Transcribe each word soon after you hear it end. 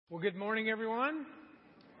Well, good morning, everyone.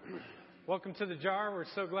 Welcome to the Jar. We're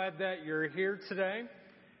so glad that you're here today.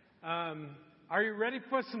 Are you ready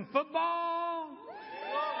for some football?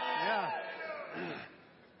 Yeah.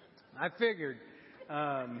 I figured.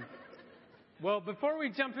 Well, before we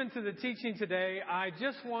jump into the teaching today, I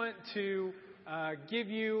just want to give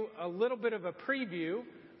you a little bit of a preview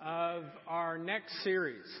of our next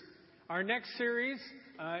series. Our next series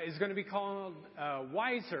is going to be called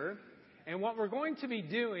Wiser. And what we're going to be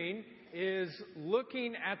doing is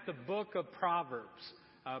looking at the book of Proverbs.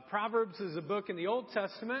 Proverbs is a book in the Old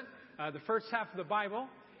Testament, the first half of the Bible.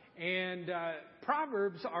 And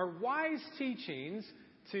Proverbs are wise teachings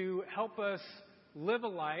to help us live a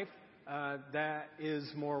life that is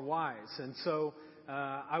more wise. And so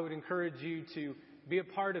I would encourage you to be a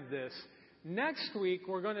part of this. Next week,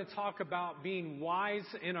 we're going to talk about being wise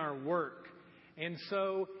in our work. And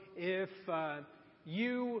so if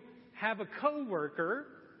you have a coworker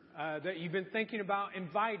that you've been thinking about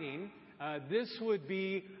inviting, this would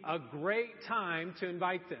be a great time to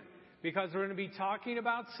invite them, because we're going to be talking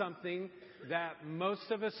about something that most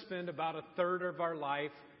of us spend about a third of our life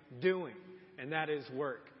doing, and that is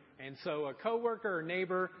work. And so a coworker or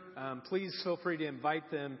neighbor, please feel free to invite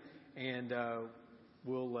them, and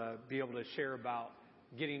we'll be able to share about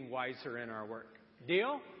getting wiser in our work.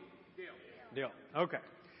 Deal? Deal. Okay.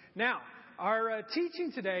 Now, our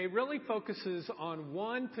teaching today really focuses on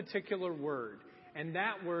one particular word, and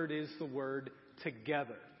that word is the word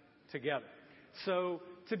together. Together. So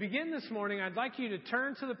to begin this morning, I'd like you to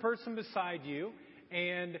turn to the person beside you,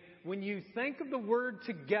 and when you think of the word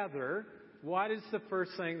together, what is the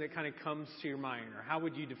first thing that kind of comes to your mind, or how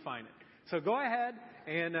would you define it? So go ahead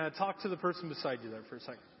and talk to the person beside you there for a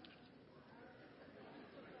second.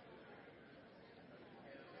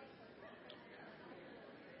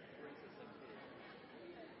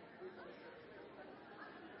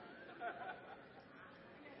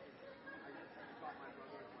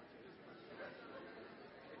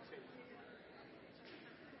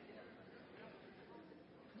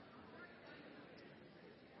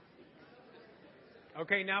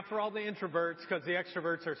 Okay, now for all the introverts, because the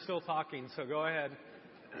extroverts are still talking, so go ahead.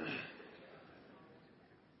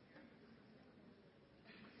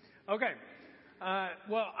 Okay,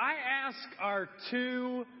 well, I asked our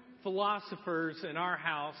two philosophers in our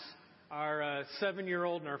house, our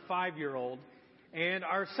 7-year-old and our 5-year-old, and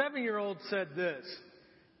our 7-year-old said this.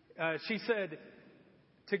 She said,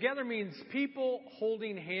 together means people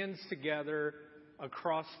holding hands together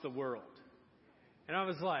across the world. And I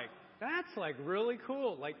was like, that's like really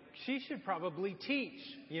cool. Like, she should probably teach,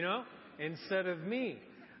 instead of me.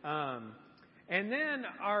 And then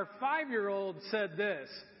our 5-year-old said this.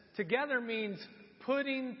 Together means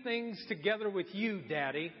putting things together with you,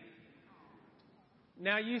 Daddy.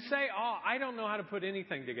 Now you say, I don't know how to put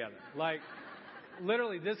anything together. Like,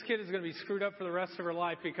 literally, this kid is going to be screwed up for the rest of her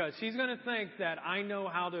life, because she's going to think that I know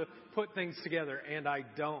how to put things together, and I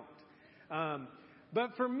don't.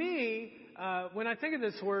 But for me, when I think of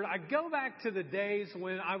this word, I go back to the days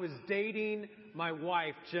when I was dating my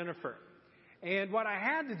wife, Jennifer. And what I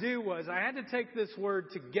had to do was I had to take this word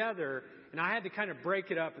together, and I had to kind of break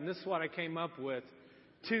it up. And this is what I came up with: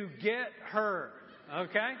 to get her.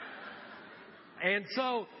 Okay? And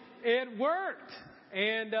so it worked.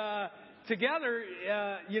 And together,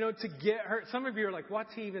 to get her. Some of you are like,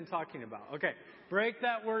 what's he even talking about? Okay, break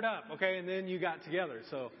that word up. Okay, and then you got together.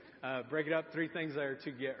 So break it up, 3 things there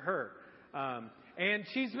to get her. And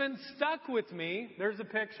she's been stuck with me. There's a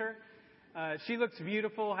picture. She looks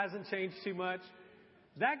beautiful, hasn't changed too much.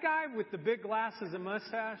 That guy with the big glasses and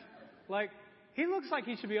mustache, like, he looks like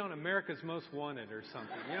he should be on America's Most Wanted or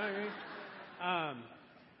something. You know what I mean?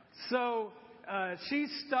 So she's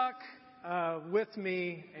stuck with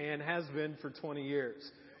me and has been for 20 years.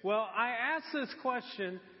 Well, I asked this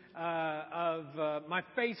question of my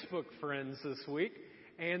Facebook friends this week,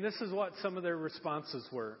 and this is what some of their responses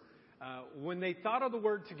were. When they thought of the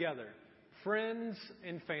word together, friends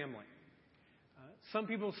and family. Some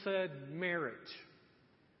people said marriage.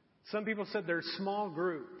 Some people said their small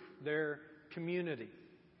group, their community.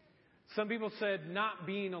 Some people said not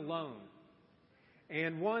being alone.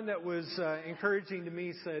 And one that was encouraging to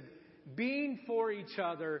me said being for each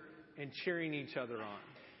other and cheering each other on.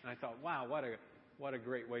 And I thought, wow, what a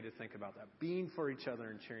great way to think about that. Being for each other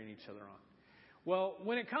and cheering each other on. Well,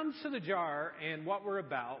 when it comes to the Jar and what we're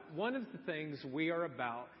about, one of the things we are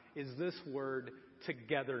about is this word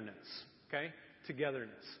togetherness. Okay?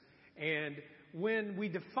 Togetherness. And when we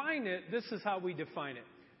define it, this is how we define it.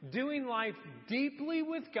 Doing life deeply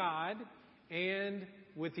with God and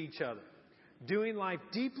with each other. Doing life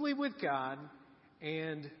deeply with God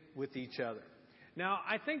and with each other. Now,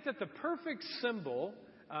 I think that the perfect symbol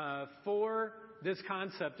for this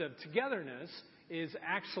concept of togetherness is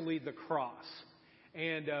actually the cross.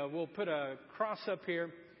 And we'll put a cross up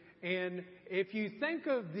here. And if you think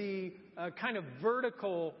of the kind of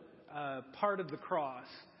vertical part of the cross,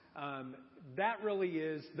 that really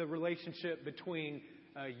is the relationship between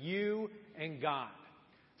you and God.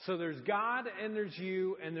 So there's God and there's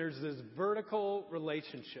you, and there's this vertical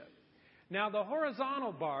relationship. Now, the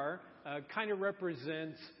horizontal bar kind of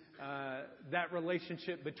represents that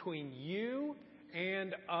relationship between you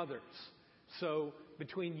and others. So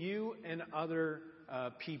between you and other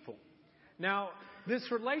people. Now, this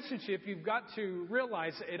relationship, you've got to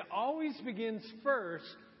realize it always begins first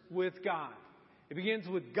with God. It begins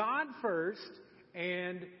with God first,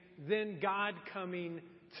 and then God coming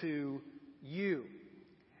to you.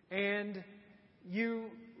 And you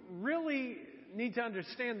really need to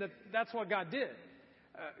understand that that's what God did.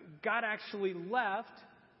 God actually left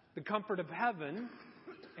the comfort of heaven,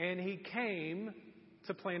 and He came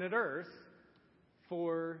to planet Earth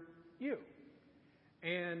for you.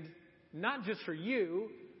 And not just for you,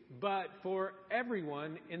 but for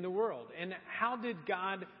everyone in the world. And how did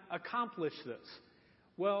God accomplish this?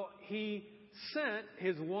 Well, He sent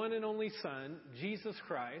His one and only Son, Jesus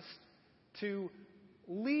Christ, to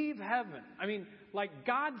leave heaven. I mean, like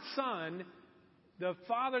God's Son, the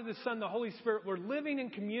Father, the Son, the Holy Spirit were living in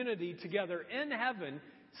community together in heaven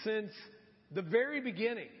since the very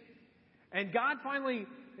beginning. And God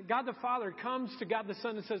the Father comes to God the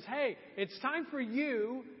Son and says, hey, it's time for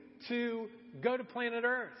you to go to planet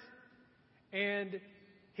Earth. And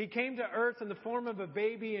He came to Earth in the form of a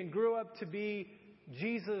baby and grew up to be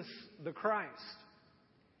Jesus the Christ.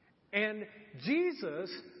 And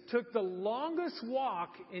Jesus took the longest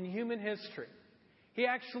walk in human history. He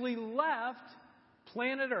actually left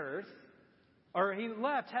planet Earth, or He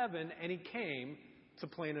left heaven, and He came to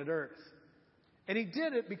planet Earth. And He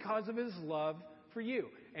did it because of His love for you.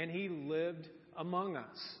 And He lived among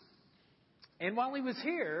us. And while He was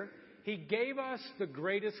here, He gave us the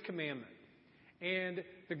greatest commandment. And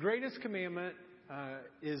the greatest commandment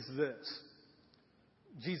is this.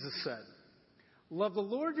 Jesus said, love the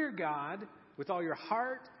Lord your God with all your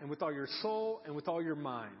heart and with all your soul and with all your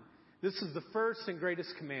mind. This is the first and greatest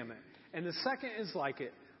commandment. And the second is like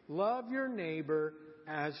it. Love your neighbor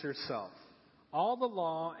as yourself. All the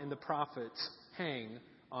law and the prophets hang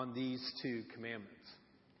on these two commandments.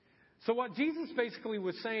 So what Jesus basically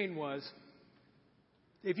was saying was,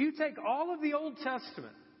 if you take all of the Old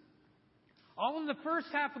Testament, all of the first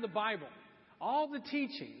half of the Bible, all the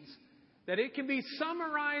teachings, that it can be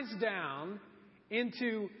summarized down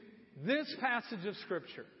into this passage of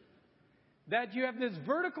Scripture. That you have this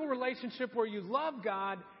vertical relationship where you love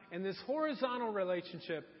God and this horizontal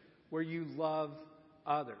relationship where you love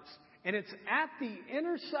others. And it's at the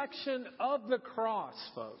intersection of the cross,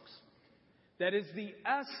 folks, that is the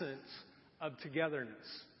essence of togetherness.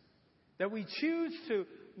 That we choose to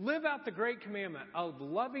live out the great commandment of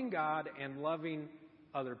loving God and loving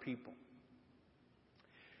other people.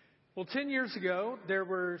 Well, 10 years ago, there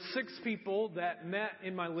were 6 people that met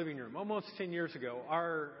in my living room. Almost 10 years ago.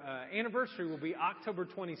 Our anniversary will be October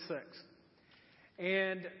 26th.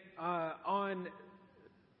 And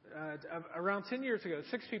around 10 years ago,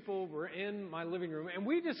 6 people were in my living room. And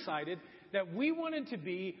we decided that we wanted to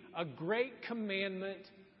be a great commandment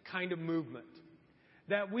kind of movement.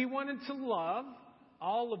 That we wanted to love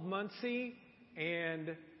all of Muncie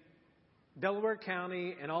and Delaware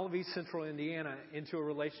County and all of East Central Indiana into a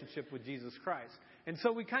relationship with Jesus Christ. And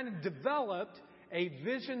so we kind of developed a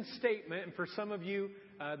vision statement. And for some of you,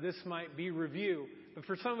 this might be review. But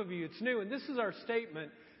for some of you, it's new. And this is our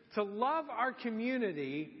statement: to love our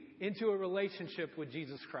community into a relationship with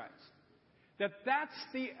Jesus Christ. That's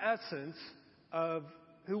the essence of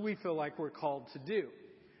who we feel like we're called to do.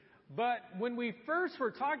 But when we first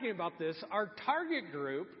were talking about this, our target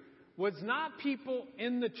group was not people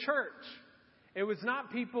in the church. It was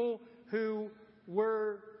not people who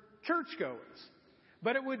were churchgoers.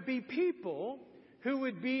 But it would be people who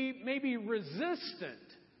would be maybe resistant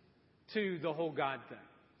to the whole God thing.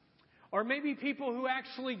 Or maybe people who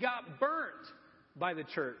actually got burnt by the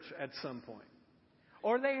church at some point.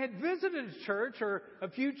 Or they had visited a church or a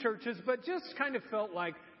few churches, but just kind of felt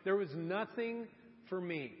like there was nothing for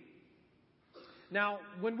me. Now,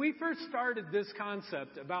 when we first started this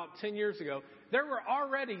concept about 10 years ago, there were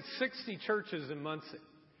already 60 churches in Muncie.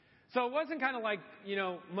 So it wasn't kind of like,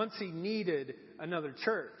 Muncie needed another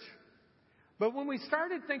church. But when we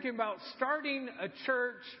started thinking about starting a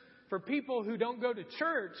church for people who don't go to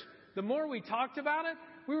church, the more we talked about it,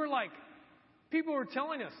 we were like, people were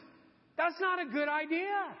telling us, that's not a good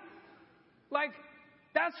idea. Like,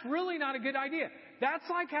 That's really not a good idea. That's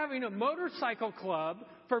like having a motorcycle club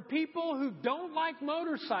for people who don't like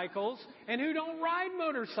motorcycles and who don't ride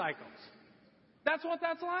motorcycles. That's what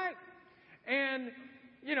that's like. And,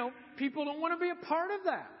 people don't want to be a part of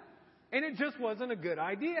that. And it just wasn't a good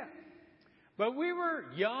idea. But we were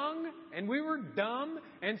young and we were dumb,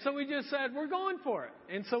 and so we just said, we're going for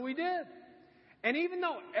it. And so we did. And even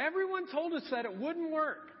though everyone told us that it wouldn't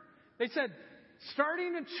work, they said,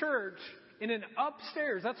 starting a church in an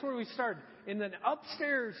upstairs, that's where we started, in an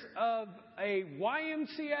upstairs of a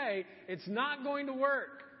YMCA, it's not going to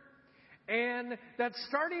work. And that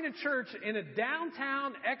starting a church in a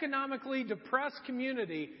downtown, economically depressed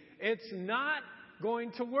community, it's not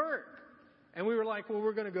going to work. And we were like, well,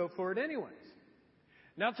 we're going to go for it anyways.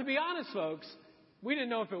 Now, to be honest, folks, we didn't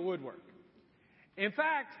know if it would work. In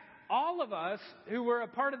fact, all of us who were a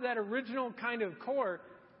part of that original kind of core,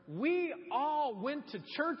 we all went to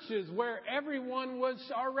churches where everyone was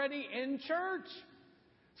already in church.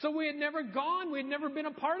 So we had never gone. We had never been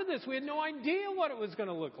a part of this. We had no idea what it was going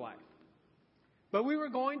to look like. But we were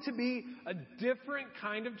going to be a different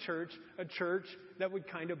kind of church, a church that would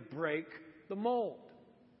kind of break the mold.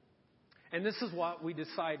 And this is what we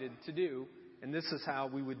decided to do, and this is how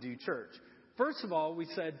we would do church. First of all, we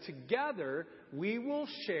said together we will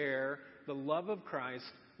share the love of Christ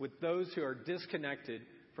with those who are disconnected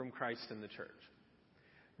from Christ in the church.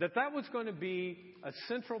 That was going to be a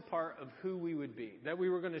central part of who we would be. That we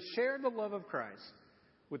were going to share the love of Christ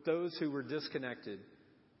with those who were disconnected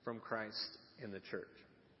from Christ in the church.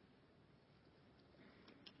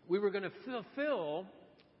 We were going to fulfill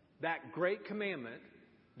that great commandment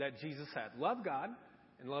that Jesus had. Love God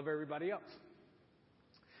and love everybody else.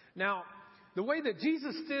 Now, the way that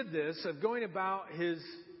Jesus did this, of going about his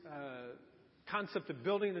concept of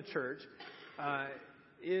building the church,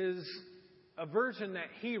 is a version that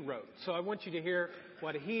he wrote. So I want you to hear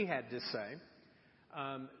what he had to say.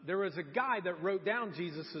 There was a guy that wrote down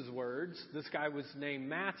Jesus' words. This guy was named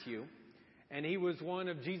Matthew, and he was one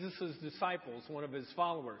of Jesus' disciples, one of his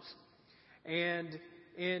followers. And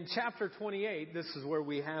in chapter 28, this is where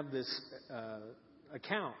we have this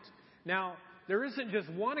account. Now, there isn't just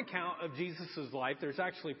one account of Jesus' life. There's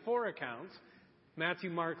actually 4 accounts. Matthew,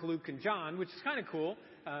 Mark, Luke, and John, which is kind of cool.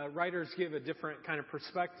 Writers give a different kind of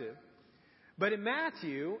perspective. But in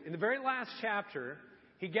Matthew, in the very last chapter,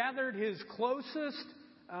 he gathered his closest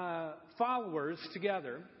followers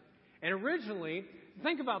together. And originally,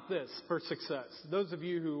 think about this for success. Those of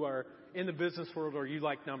you who are in the business world or you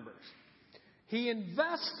like numbers. He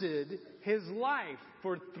invested his life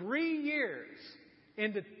for 3 years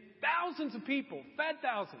into thousands of people, fed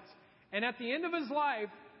thousands. And at the end of his life,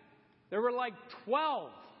 there were like 12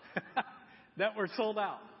 that were sold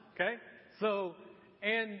out. Okay? So,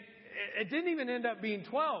 and it didn't even end up being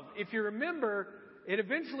 12. If you remember, it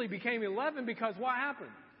eventually became 11 because what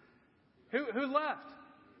happened? Who left?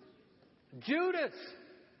 Judas.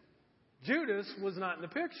 Judas was not in the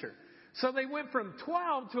picture. So they went from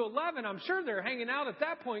 12 to 11. I'm sure they're hanging out at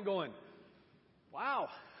that point going, wow,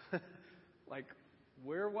 like,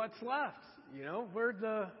 what's left? Where's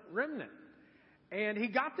the remnant? And he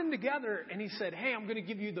got them together and he said, hey, I'm going to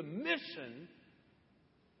give you the mission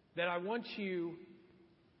that I want you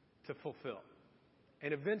to fulfill.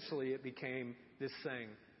 And eventually it became this thing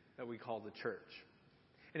that we call the church.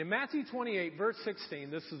 And in Matthew 28, verse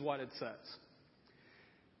 16, this is what it says.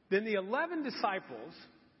 Then the 11 disciples,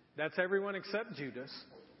 that's everyone except Judas,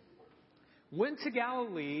 went to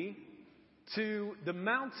Galilee to the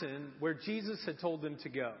mountain where Jesus had told them to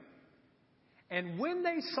go. And when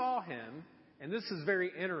they saw him, and this is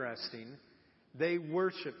very interesting, they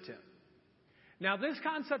worshiped him. Now, this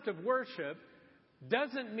concept of worship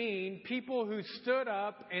doesn't mean people who stood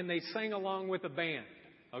up and they sang along with a band.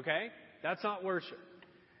 Okay? That's not worship.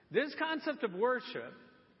 This concept of worship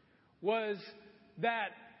was that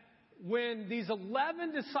when these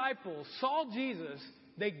 11 disciples saw Jesus,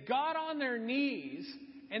 they got on their knees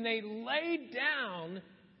and they laid down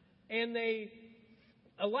and they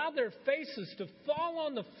allowed their faces to fall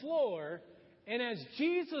on the floor. And as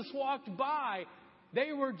Jesus walked by,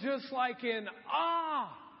 they were just like in awe.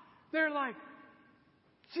 They're like,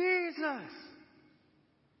 Jesus.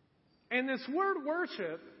 And this word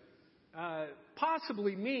worship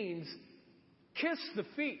possibly means kiss the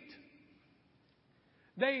feet.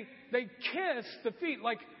 They kissed the feet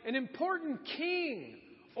like an important king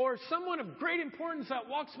or someone of great importance that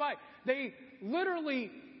walks by. They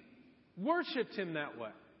literally worshipped him that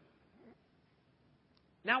way.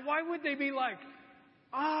 Now, why would they be like,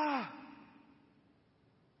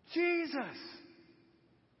 Jesus?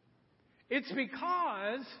 It's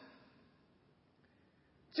because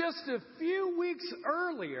just a few weeks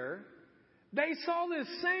earlier, they saw this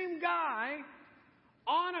same guy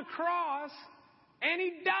on a cross, and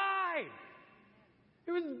he died.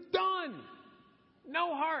 He was done.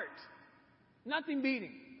 No heart. Nothing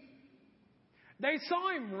beating. They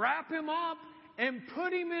saw him wrap him up and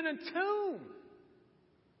put him in a tomb.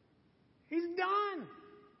 He's done.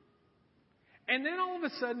 And then all of a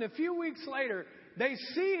sudden, a few weeks later, they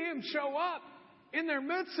see him show up in their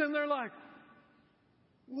midst, and they're like,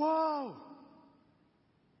 whoa.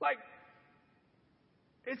 Like,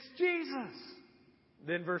 it's Jesus.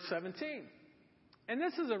 Then verse 17. And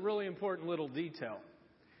this is a really important little detail.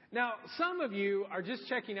 Now, some of you are just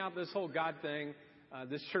checking out this whole God thing,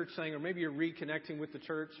 this church thing, or maybe you're reconnecting with the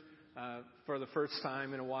church for the first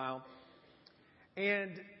time in a while.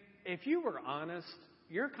 And if you were honest,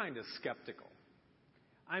 you're kind of skeptical.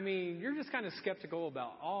 I mean, you're just kind of skeptical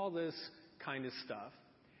about all this kind of stuff.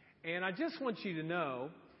 And I just want you to know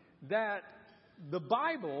that the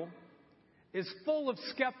Bible is full of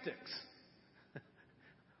skeptics.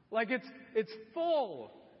 Like it's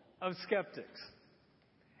full of skeptics.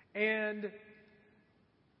 And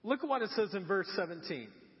look at what it says in verse 17.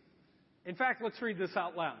 In fact, let's read this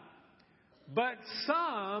out loud. But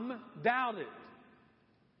some doubted.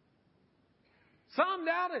 Some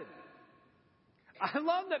doubted. I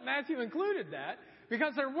love that Matthew included that,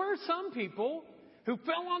 because there were some people who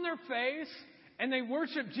fell on their face and they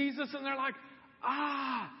worshiped Jesus and they're like,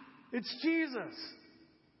 it's Jesus.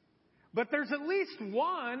 But there's at least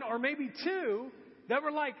one or maybe two that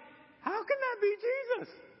were like, how can that be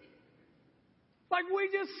Jesus? Like, we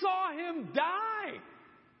just saw him die.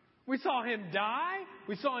 We saw him die.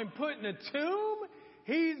 We saw him put in a tomb.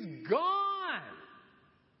 He's gone.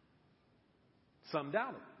 Some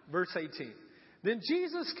doubted. Verse 18. Then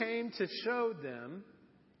Jesus came to show them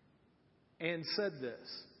and said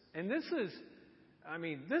this. And this is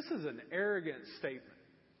an arrogant statement.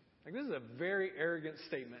 Like, this is a very arrogant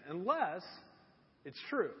statement, unless it's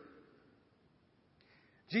true.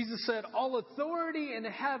 Jesus said, all authority in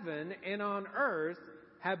heaven and on earth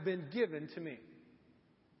have been given to me.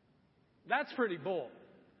 That's pretty bold.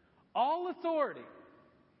 All authority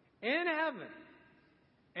in heaven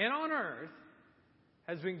and on earth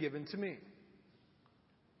has been given to me.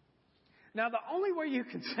 Now, the only way you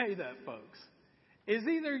can say that, folks, is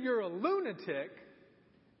either you're a lunatic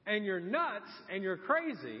and you're nuts and you're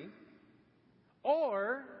crazy,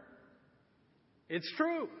 or it's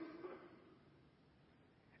true.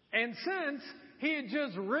 And since he had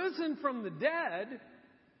just risen from the dead,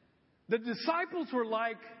 the disciples were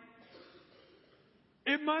like,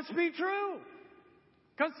 it must be true.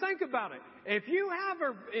 Because think about it. If you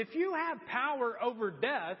have power over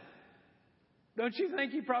death, don't you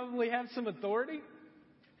think you probably have some authority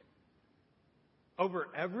over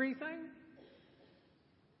everything?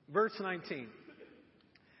 Verse 19.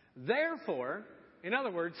 Therefore, in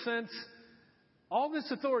other words, since all this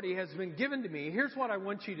authority has been given to me, here's what I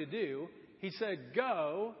want you to do. He said,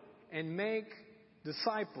 go and make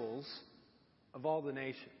disciples of all the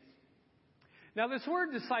nations. Now, this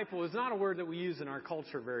word disciple is not a word that we use in our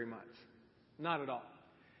culture very much. Not at all.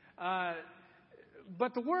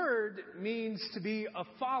 But the word means to be a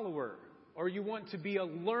follower, or you want to be a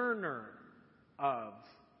learner of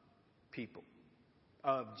people,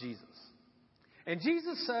 of Jesus. And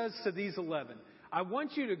Jesus says to these 11, I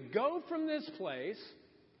want you to go from this place,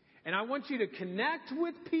 and I want you to connect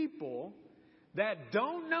with people that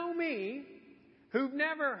don't know me, who've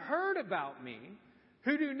never heard about me,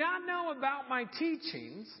 who do not know about my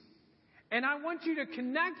teachings, and I want you to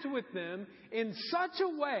connect with them in such a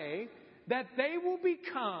way that they will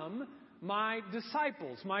become my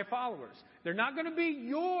disciples, my followers. They're not going to be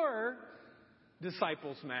your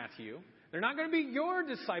disciples, Matthew. They're not going to be your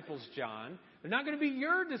disciples, John. They're not going to be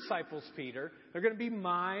your disciples, Peter. They're going to be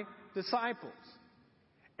my disciples.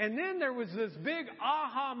 And then there was this big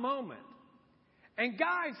aha moment. And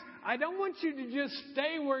guys, I don't want you to just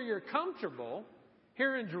stay where you're comfortable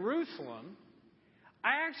here in Jerusalem.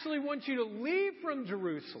 I actually want you to leave from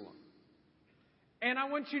Jerusalem. And I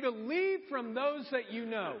want you to leave from those that you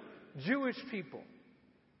know, Jewish people.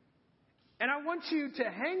 And I want you to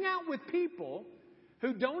hang out with people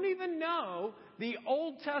who don't even know the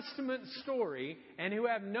Old Testament story and who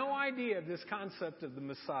have no idea of this concept of the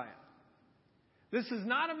Messiah. This is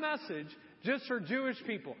not a message just for Jewish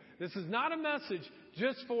people. This is not a message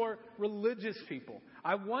just for religious people.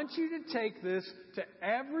 I want you to take this to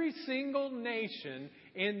every single nation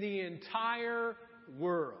in the entire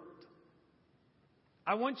world.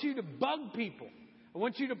 I want you to bug people. I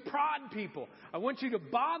want you to prod people. I want you to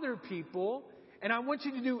bother people. And I want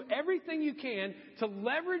you to do everything you can to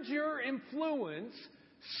leverage your influence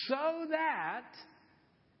so that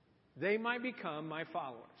they might become my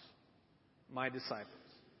followers, my disciples.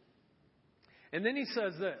 And then he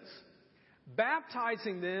says this,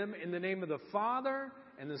 baptizing them in the name of the Father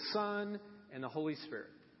and the Son and the Holy Spirit.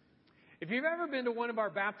 If you've ever been to one of our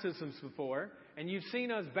baptisms before, and you've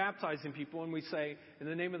seen us baptizing people, and we say, in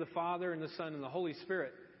the name of the Father and the Son and the Holy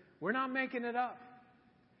Spirit, we're not making it up.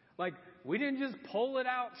 Like, we didn't just pull it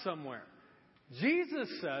out somewhere. Jesus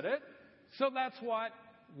said it, so that's what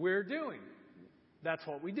we're doing. That's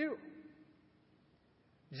what we do.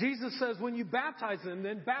 Jesus says when you baptize them,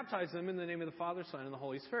 then baptize them in the name of the Father, Son, and the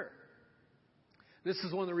Holy Spirit. This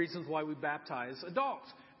is one of the reasons why we baptize adults.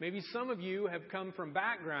 Maybe some of you have come from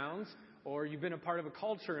backgrounds, or you've been a part of a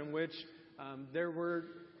culture in which there were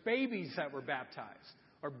babies that were baptized,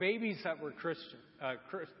 or babies that were Christians.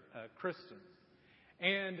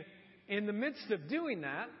 And in the midst of doing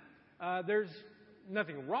that, there's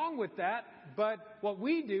nothing wrong with that, but what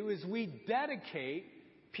we do is we dedicate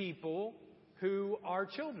people who are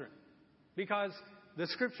children. Because the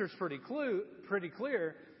Scripture is pretty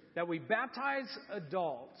clear that we baptize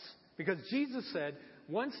adults, because Jesus said,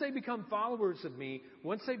 once they become followers of me,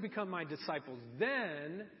 once they become my disciples,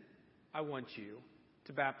 then I want you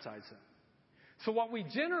to baptize them. So what we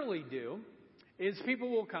generally do is people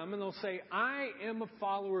will come and they'll say, I am a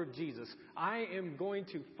follower of Jesus. I am going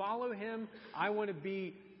to follow him. I want to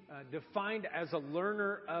be defined as a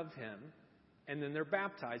learner of him. And then they're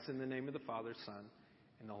baptized in the name of the Father, Son,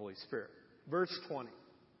 and the Holy Spirit. Verse 20.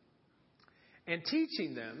 And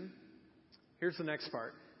teaching them, here's the next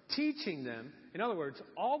part, teaching them, in other words,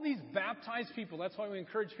 all these baptized people, that's why we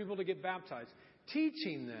encourage people to get baptized,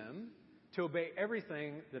 teaching them to obey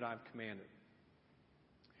everything that I've commanded.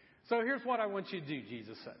 So here's what I want you to do,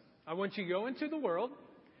 Jesus said. I want you to go into the world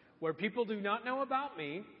where people do not know about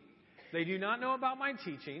me, they do not know about my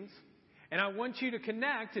teachings, and I want you to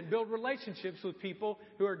connect and build relationships with people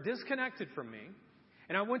who are disconnected from me.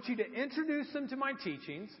 And I want you to introduce them to my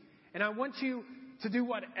teachings. And I want you to do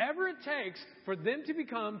whatever it takes for them to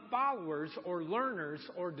become followers or learners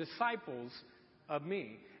or disciples of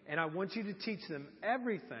me. And I want you to teach them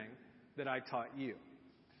everything that I taught you.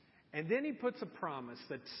 And then he puts a promise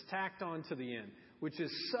that's tacked on to the end, which is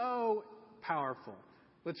so powerful.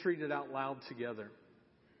 Let's read it out loud together.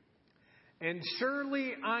 And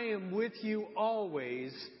surely I am with you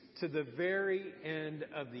always to the very end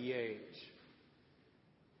of the age.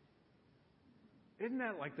 Isn't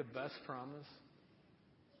that like the best promise?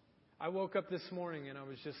 I woke up this morning and I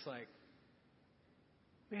was just like,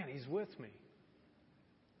 man, he's with me.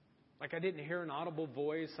 Like I didn't hear an audible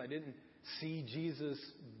voice. I didn't see Jesus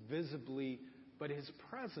visibly, but his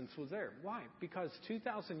presence was there. Why? Because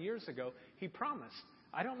 2,000 years ago, he promised.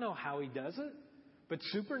 I don't know how he does it. But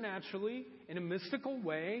supernaturally, in a mystical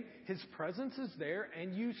way, his presence is there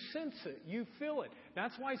and you sense it. You feel it.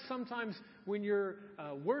 That's why sometimes when you're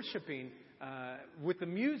worshiping with the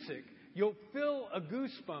music, you'll feel a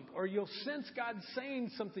goosebump or you'll sense God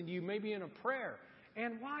saying something to you, maybe in a prayer.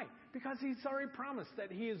 And why? Because he's already promised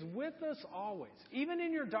that he is with us always. Even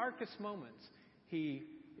in your darkest moments, he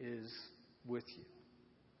is with you.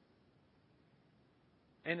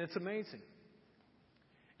 And it's amazing.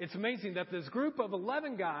 It's amazing that this group of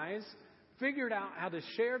 11 guys figured out how to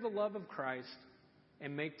share the love of Christ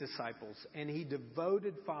and make disciples. And he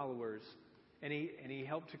devoted followers, and he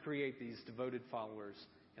helped to create these devoted followers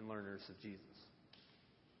and learners of Jesus.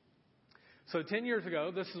 So 10 years ago,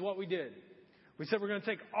 this is what we did. We said we're going to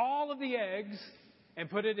take all of the eggs and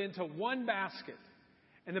put it into one basket.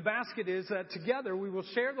 And the basket is that together we will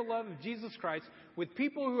share the love of Jesus Christ with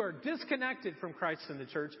people who are disconnected from Christ in the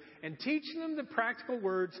church and teach them the practical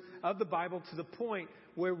words of the Bible to the point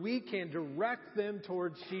where we can direct them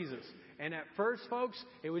towards Jesus. And at first, folks,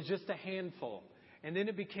 it was just a handful. And then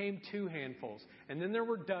it became 2 handfuls. And then there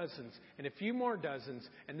were dozens, and a few more dozens,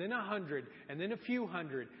 and then 100, and then a few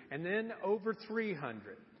hundred, and then over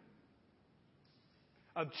 300.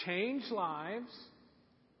 Of changed lives,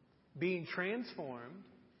 being transformed,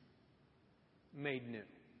 made new.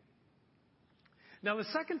 Now, the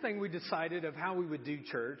second thing we decided of how we would do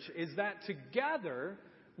church is that together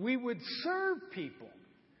we would serve people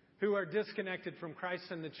who are disconnected from Christ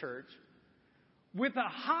and the church with a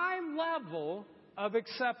high level of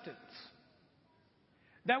acceptance.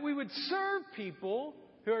 That we would serve people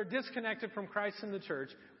who are disconnected from Christ and the church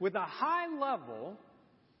with a high level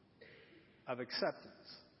of acceptance.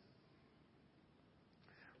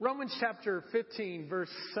 Romans chapter 15, verse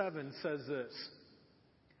 7 says this: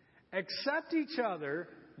 accept each other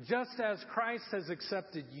just as Christ has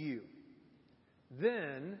accepted you.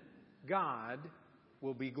 Then God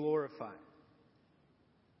will be glorified.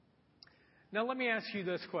 Now let me ask you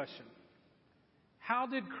this question. How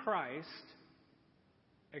did Christ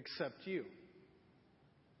accept you?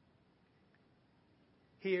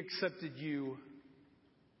 He accepted you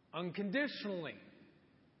unconditionally,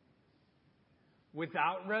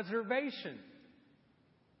 without reservation,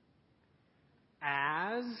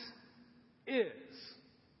 as is.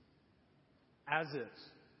 As is.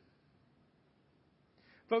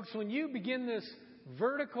 Folks, when you begin this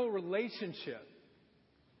vertical relationship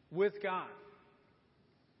with God,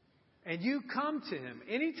 and you come to Him,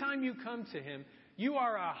 anytime you come to Him, you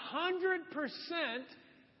are 100%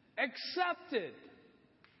 accepted.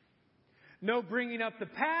 No bringing up the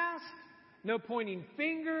past, no pointing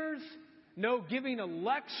fingers, no giving a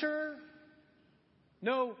lecture,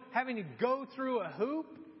 no having to go through a hoop,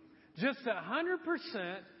 just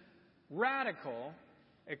 100% radical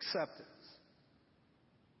acceptance.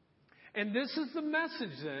 And this is the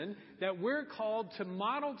message then that we're called to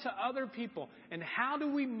model to other people. And how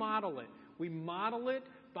do we model it? We model it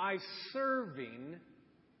by serving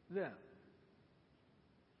them.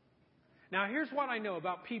 Now, here's what I know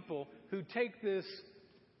about people who take this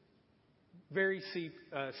very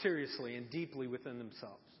seriously and deeply within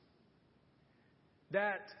themselves.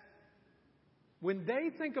 That when they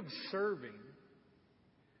think of serving,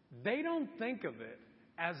 they don't think of it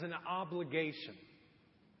as an obligation.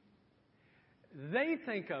 They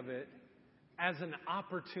think of it as an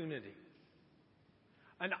opportunity.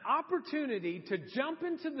 An opportunity to jump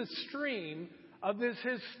into the stream of this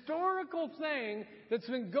historical thing that's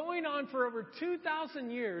been going on for over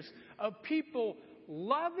 2,000 years of people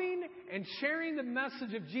loving and sharing the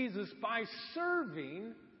message of Jesus by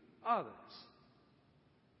serving others.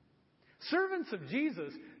 Servants of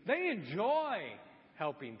Jesus, they enjoy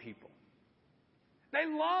helping people. They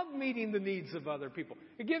love meeting the needs of other people.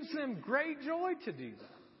 It gives them great joy to do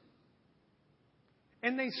that.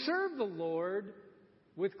 And they serve the Lord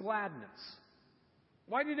with gladness.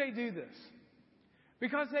 Why do they do this?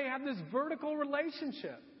 Because they have this vertical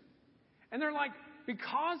relationship. And they're like,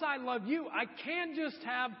 because I love you, I can't just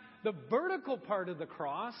have the vertical part of the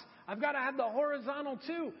cross. I've got to have the horizontal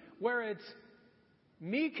too, where it's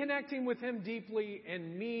me connecting with Him deeply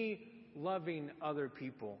and me loving other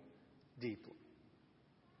people deeply.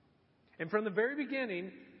 And from the very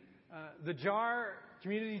beginning, the JAR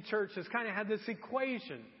Community Church has kind of had this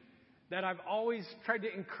equation that I've always tried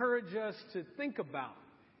to encourage us to think about.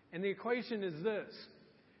 And the equation is this: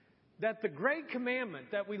 that the great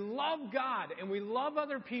commandment, that we love God and we love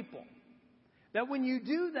other people, that when you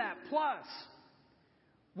do that, plus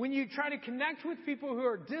when you try to connect with people who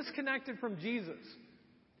are disconnected from Jesus,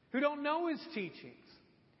 who don't know His teachings,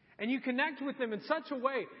 and you connect with them in such a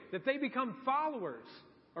way that they become followers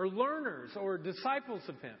or learners or disciples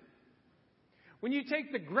of Him. When you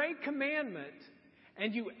take the great commandment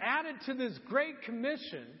and you add it to this great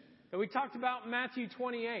commission that we talked about in Matthew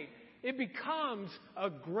 28, it becomes a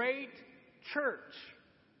great church.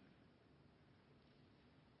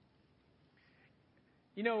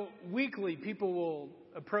 You know, weekly people will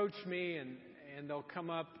approach me and they'll come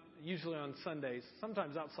up, usually on Sundays,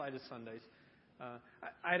 sometimes outside of Sundays.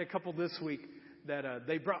 I had a couple this week that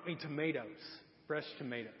they brought me tomatoes, fresh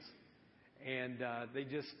tomatoes. And they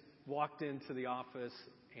just walked into the office,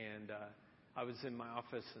 and I was in my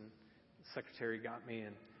office, and the secretary got me,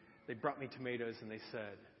 and they brought me tomatoes, and they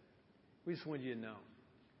said, "We just want you to know,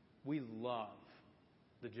 we love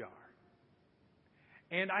the JAR."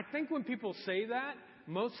 And I think when people say that,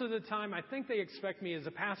 most of the time, I think they expect me as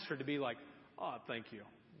a pastor to be like, "Oh, thank you.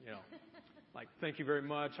 You know, like, thank you very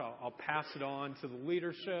much. I'll pass it on to the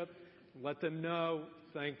leadership, let them know,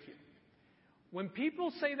 thank you." When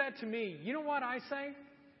people say that to me, you know what I say?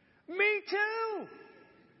 Me too!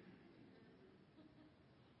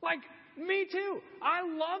 Like, me too. I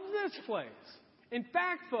love this place. In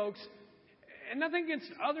fact, folks, and nothing against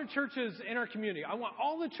other churches in our community. I want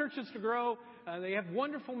all the churches to grow. They have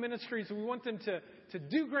wonderful ministries, and we want them to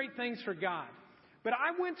do great things for God. But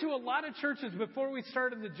I went to a lot of churches before we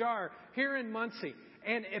started the JAR here in Muncie.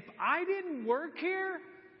 And if I didn't work here,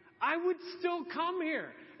 I would still come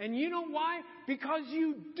here. And you know why? Because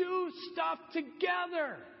you do stuff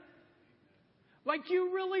together. Like,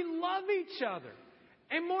 you really love each other.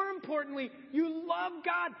 And more importantly, you love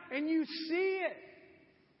God and you see it.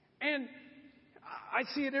 And I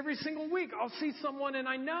see it every single week. I'll see someone and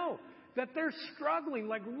I know that they're struggling,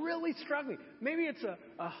 like really struggling. Maybe it's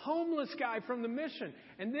a homeless guy from the mission.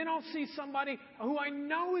 And then I'll see somebody who I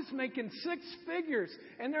know is making 6 figures.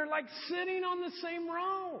 And they're like sitting on the same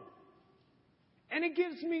row. And it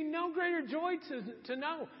gives me no greater joy to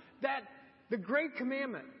know that the Great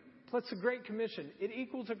Commandment plus the Great Commission, it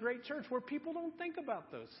equals a great church where people don't think about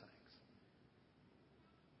those things.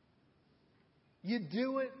 You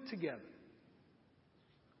do it together.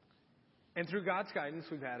 And through God's guidance,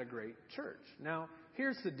 we've had a great church. Now,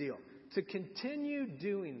 here's the deal. To continue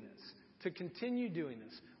doing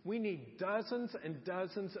this, we need dozens and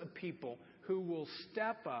dozens of people who will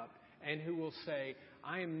step up and who will say,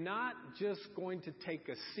 I am not just going to take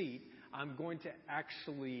a seat, I'm going to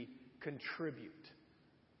actually contribute.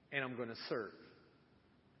 And I'm going to serve.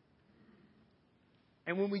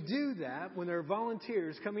 And when we do that, when there are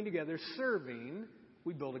volunteers coming together serving,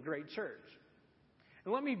 we build a great church.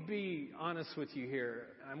 And let me be honest with you here.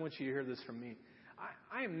 I want you to hear this from me.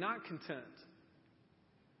 I am not content.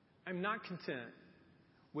 I'm not content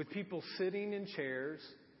with people sitting in chairs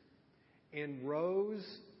in rows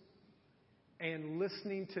and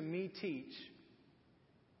listening to me teach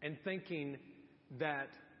and thinking that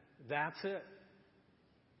that's it.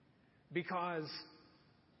 Because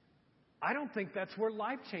I don't think that's where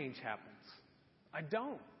life change happens. I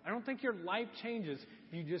don't think your life changes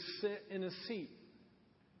if you just sit in a seat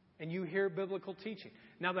and you hear biblical teaching.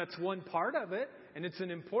 Now, that's one part of it, and it's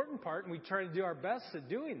an important part, and we try to do our best at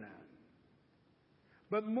doing that.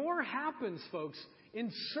 But more happens, folks,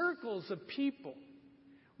 in circles of people.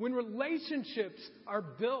 When relationships are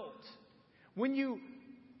built. When you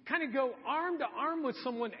kind of go arm to arm with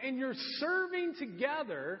someone and you're serving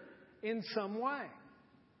together in some way.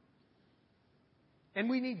 And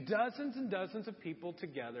we need dozens and dozens of people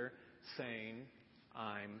together saying,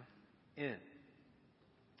 I'm in.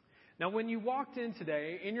 Now, when you walked in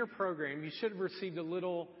today, in your program, you should have received a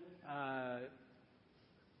little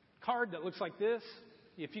card that looks like this.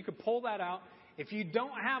 If you could pull that out. If you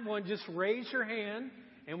don't have one, just raise your hand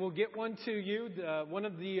and we'll get one to you. One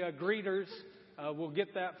of the greeters will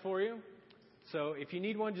get that for you. So if you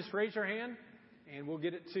need one, just raise your hand and we'll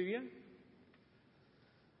get it to you.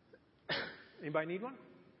 Anybody need one?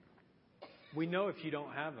 We know if you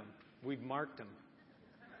don't have them. We've marked them.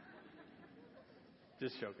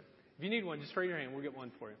 Just joking. If you need one, just raise your hand. We'll get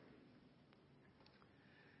one for you.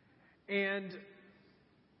 And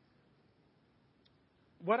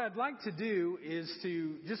what I'd like to do is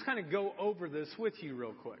to just kind of go over this with you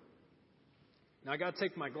real quick. Now, I got to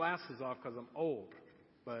take my glasses off because I'm old,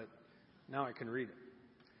 but now I can read it.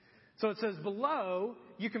 So it says, below,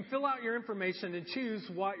 you can fill out your information and choose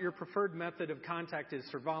what your preferred method of contact is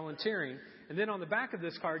for volunteering. And then on the back of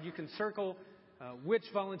this card, you can circle which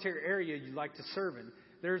volunteer area you'd like to serve in.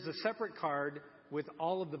 There's a separate card with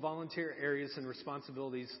all of the volunteer areas and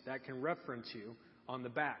responsibilities that can reference you on the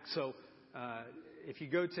back. So if you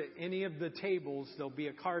go to any of the tables, there'll be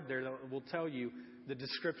a card there that will tell you the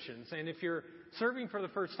descriptions. And if you're serving for the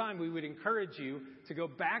first time, we would encourage you to go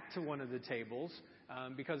back to one of the tables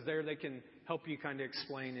because there they can help you kind of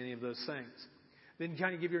explain any of those things. Then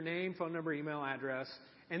kind of give your name, phone number, email address.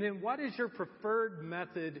 And then what is your preferred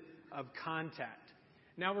method of contact?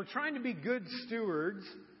 Now, we're trying to be good stewards.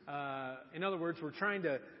 In other words, we're trying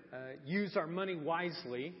to use our money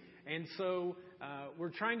wisely. And so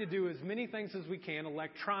we're trying to do as many things as we can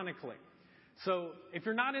electronically. So if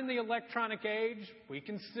you're not in the electronic age, we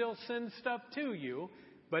can still send stuff to you,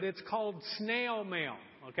 but it's called snail mail,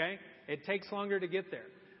 okay? It takes longer to get there.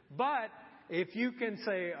 But if you can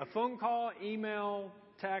say a phone call, email,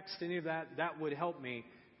 text, any of that, that would help me,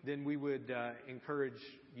 then we would encourage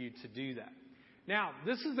you to do that. Now,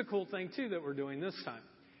 this is the cool thing, too, that we're doing this time,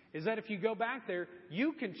 is that if you go back there,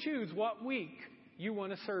 you can choose what week you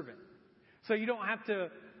want to serve in. So you don't have to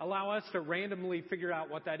allow us to randomly figure out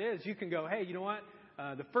what that is. You can go, hey, you know what?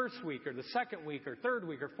 The first week or the second week or third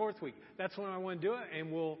week or fourth week, that's when I want to do it,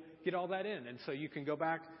 and we'll get all that in. And so you can go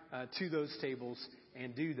back to those tables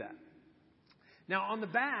and do that. Now, on the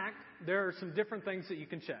back, there are some different things that you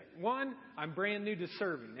can check. One, I'm brand new to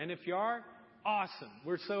serving. And if you are, awesome.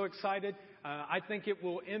 We're so excited. I think it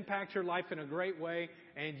will impact your life in a great way,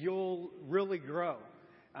 and you'll really grow.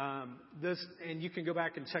 And you can go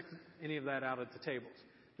back and check any of that out at the tables.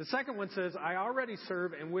 The second one says, I already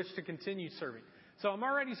serve and wish to continue serving. So I'm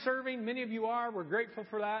already serving. Many of you are. We're grateful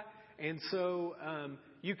for that. And so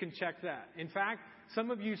you can check that. In fact, some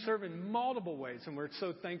of you serve in multiple ways, and we're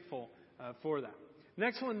so thankful for that.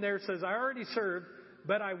 Next one there says, I already served,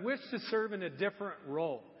 but I wish to serve in a different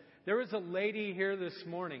role. There was a lady here this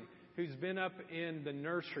morning who's been up in the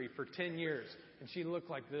nursery for 10 years, and she looked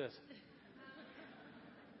like this.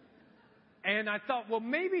 And I thought, well,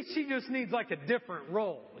 maybe she just needs like a different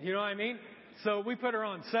role. You know what I mean? So we put her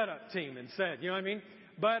on setup team instead. You know what I mean?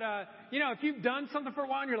 But, if you've done something for a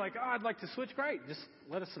while and you're like, oh, I'd like to switch, great. Just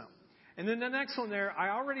let us know. And then the next one there, I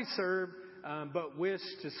already served, but wish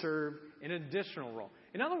to serve in an additional role.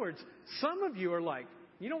 In other words, some of you are like,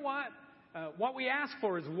 you know what? What we ask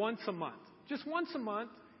for is once a month. Just once a month,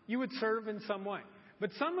 you would serve in some way. But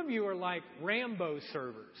some of you are like Rambo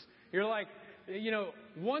servers. You're like,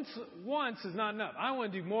 once is not enough. I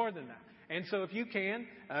want to do more than that. And so if you can,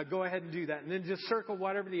 go ahead and do that. And then just circle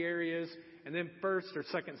whatever the area is, and then first or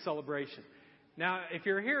second celebration. Now, if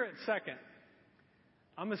you're here at second,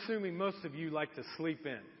 I'm assuming most of you like to sleep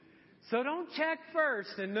in. So don't check first.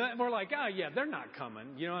 And we're like, oh, yeah, they're not coming.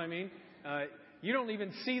 You know what I mean? You don't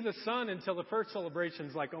even see the sun until the first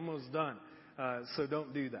celebration's like almost done. So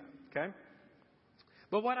don't do that, okay?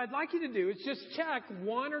 But what I'd like you to do is just check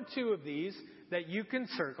one or two of these that you can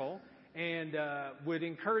circle, and would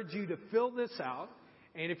encourage you to fill this out.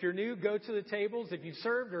 And if you're new, go to the tables. If you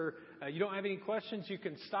served or you don't have any questions, you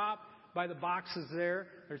can stop by the boxes there.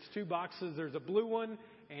 There's two boxes. There's a blue one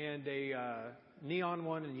and a neon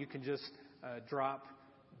one, and you can just drop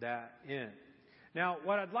that in. Now,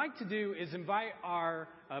 what I'd like to do is invite our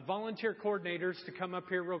volunteer coordinators to come up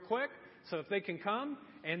here real quick. So if they can come,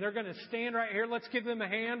 and they're going to stand right here. Let's give them a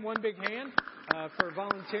hand, one big hand for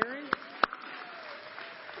volunteering.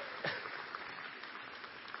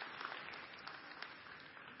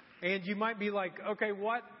 And you might be like, okay,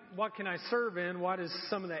 what can I serve in? What is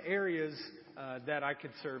some of the areas that I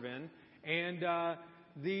could serve in? And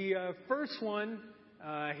the first one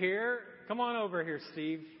here, come on over here,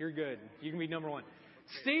 Steve. You're good. You can be number one.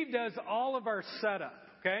 Steve does all of our setup,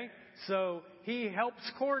 okay? So he helps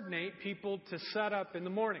coordinate people to set up in the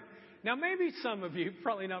morning. Now, maybe some of you,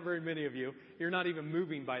 probably not very many of you, you're not even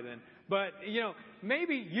moving by then. But,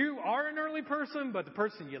 maybe you are an early person, but the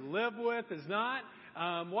person you live with is not.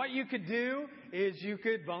 What you could do is you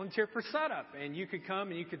could volunteer for setup, and you could come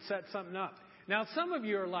and you could set something up. Now, some of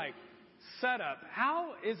you are like, setup,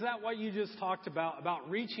 how is that what you just talked about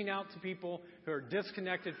reaching out to people who are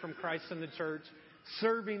disconnected from Christ and the church,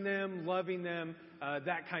 serving them, loving them,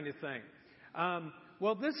 that kind of thing?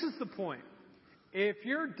 Well, this is the point. If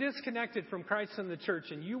you're disconnected from Christ and the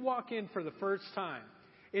church and you walk in for the first time,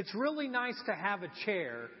 it's really nice to have a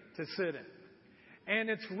chair to sit in. And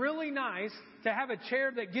it's really nice to have a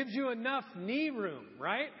chair that gives you enough knee room,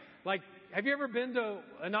 right? Like, have you ever been to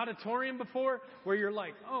an auditorium before where you're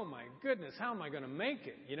like, oh my goodness, how am I going to make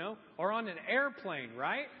it, Or on an airplane,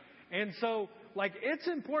 right? And so, it's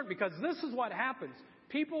important because this is what happens.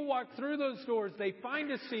 People walk through those doors, they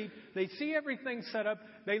find a seat, they see everything set up,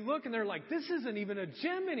 they look and they're like, this isn't even a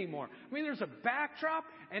gym anymore. I mean, there's a backdrop,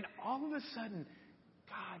 and all of a sudden,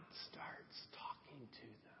 God starts talking to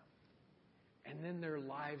them. And then their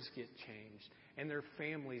lives get changed, and their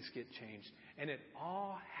families get changed. And it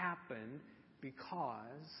all happened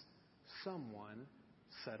because someone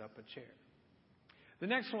set up a chair. The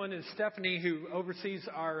next one is Stephanie, who oversees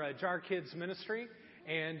our Jar Kids ministry.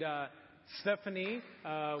 And Stephanie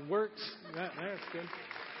works... That's good.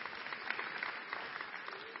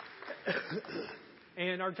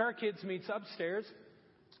 And our Jar Kids meets upstairs.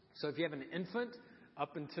 So if you have an infant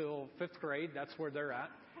up until 5th grade, that's where they're at.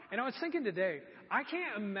 And I was thinking today, I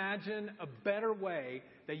can't imagine a better way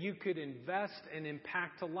that you could invest and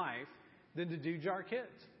impact a life than to do Jar Kids.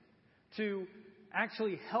 To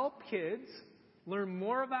actually help kids learn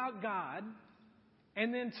more about God,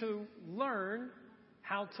 and then to learn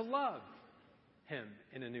how to love Him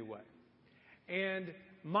in a new way. And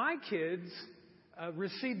my kids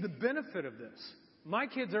receive the benefit of this. My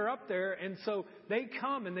kids are up there, and so they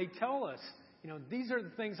come and they tell us, these are the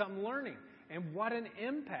things I'm learning, and what an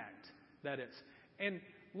impact that is. And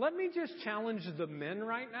let me just challenge the men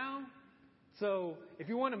right now. So if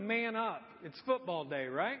you want to man up, it's football day,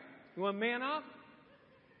 right? You want to man up?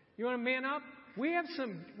 You want to man up? We have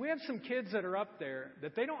some kids that are up there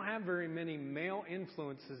that they don't have very many male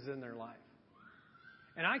influences in their life.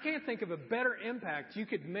 And I can't think of a better impact you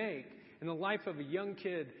could make in the life of a young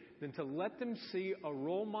kid than to let them see a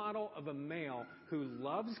role model of a male who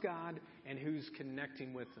loves God and who's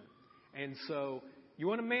connecting with Him. And so, you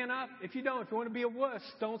want to man up? If you want to be a wuss,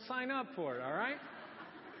 don't sign up for it, all right?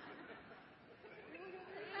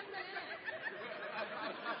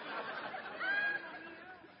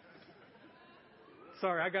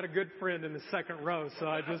 Sorry, I got a good friend in the second row, so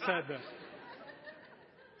I just had to.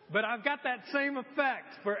 But I've got that same effect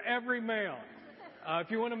for every male. If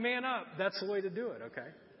you want to man up, that's the way to do it, okay?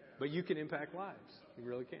 But you can impact lives. You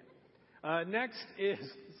really can. Next is...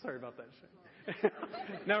 Sorry about that, Shane.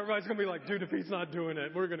 Now everybody's going to be like, dude, if he's not doing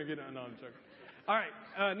it, we're going to get it. No, I'm joking. All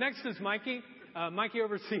right. Next is Mikey. Mikey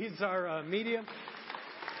oversees our media.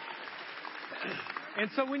 And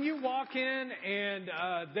so when you walk in and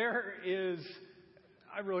there is...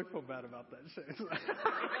 I really feel bad about that, Shane.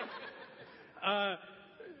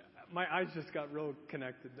 My eyes just got real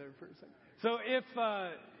connected there for a second. So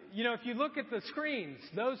if you look at the screens,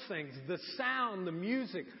 those things, the sound, the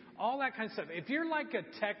music, all that kind of stuff. If you're like a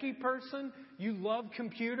techie person, you love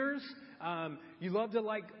computers, you love to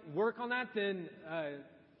like work on that, then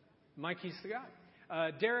Mikey's the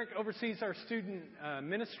guy. Derek oversees our student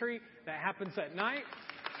ministry that happens at night.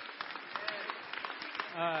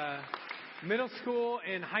 Middle school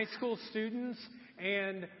and high school students.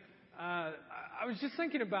 And I was just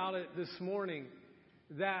thinking about it this morning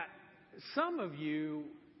that some of you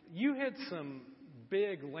hit some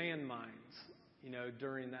big landmines,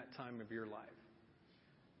 during that time of your life.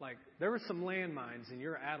 Like, there were some landmines in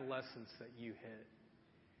your adolescence that you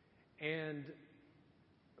hit. And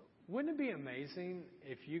wouldn't it be amazing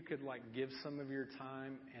if you could, like, give some of your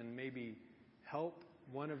time and maybe help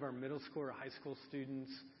one of our middle school or high school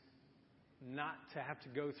students not to have to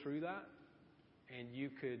go through that? And you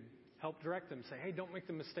could help direct them, say, hey, don't make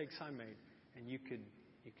the mistakes I made. And you could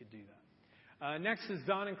do that. Next is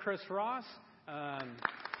Don and Chris Ross.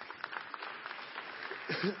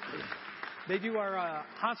 They do our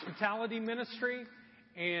hospitality ministry,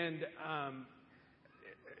 and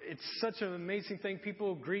it's such an amazing thing.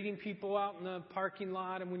 People greeting people out in the parking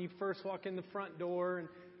lot, and when you first walk in the front door, and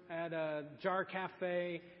at a Jar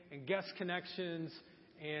Cafe and Guest Connections,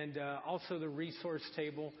 and also the resource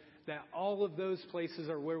table. That all of those places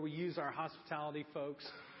are where we use our hospitality folks.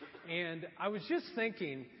 And I was just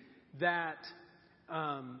thinking that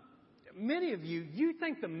many of you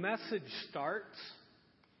think the message starts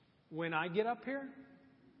when I get up here.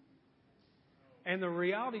 And the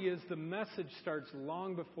reality is the message starts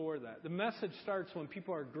long before that. The message starts when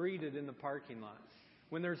people are greeted in the parking lot.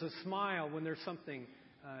 When there's a smile, when there's something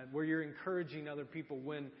where you're encouraging other people,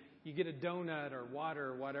 when you get a donut or water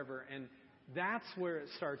or whatever. And that's where it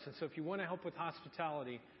starts. And so if you want to help with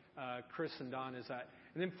hospitality, Chris and Don is that.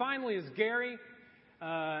 And then finally is Gary,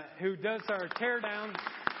 who does our teardown.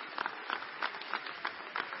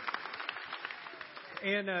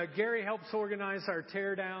 And Gary helps organize our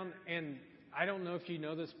teardown. And I don't know if you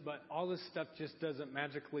know this, but all this stuff just doesn't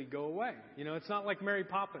magically go away. It's not like Mary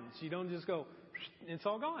Poppins. You don't just go, it's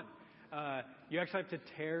all gone. You actually have to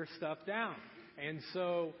tear stuff down. And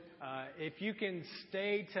so if you can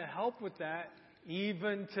stay to help with that,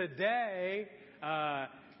 even today,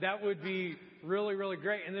 that would be really, really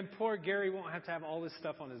great. And then poor Gary won't have to have all this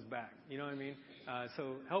stuff on his back. You know what I mean?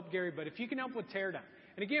 So help Gary. But if you can help with teardown.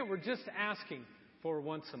 And again, we're just asking for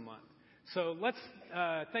once a month. So let's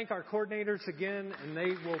thank our coordinators again, and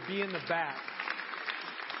they will be in the back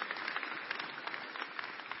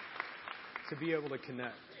to be able to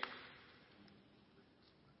connect.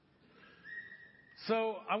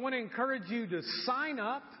 So I want to encourage you to sign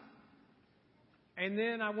up, and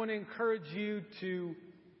then I want to encourage you to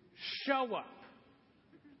show up.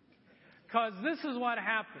 Because this is what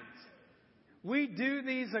happens. We do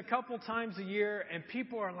these a couple times a year, and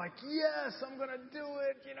people are like, yes, I'm going to do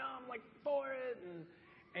it. I'm like for it.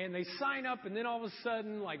 And they sign up, and then all of a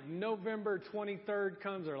sudden, like November 23rd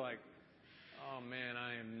comes, they're like, oh, man,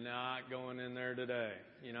 I am not going in there today,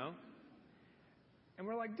 And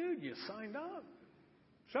we're like, dude, you signed up.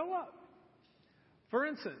 Show up. For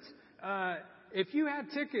instance, if you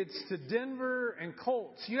had tickets to Denver and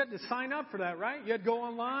Colts, you had to sign up for that, right? You had to go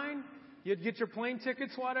online. You had to get your plane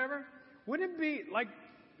tickets, whatever. Wouldn't it be like,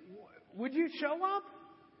 would you show up?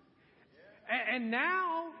 And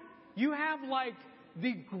now you have like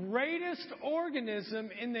the greatest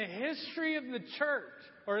organism in the history of the church,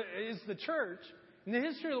 or is the church, in the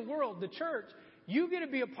history of the world, the church. You get to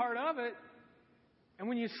be a part of it. And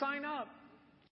when you sign up,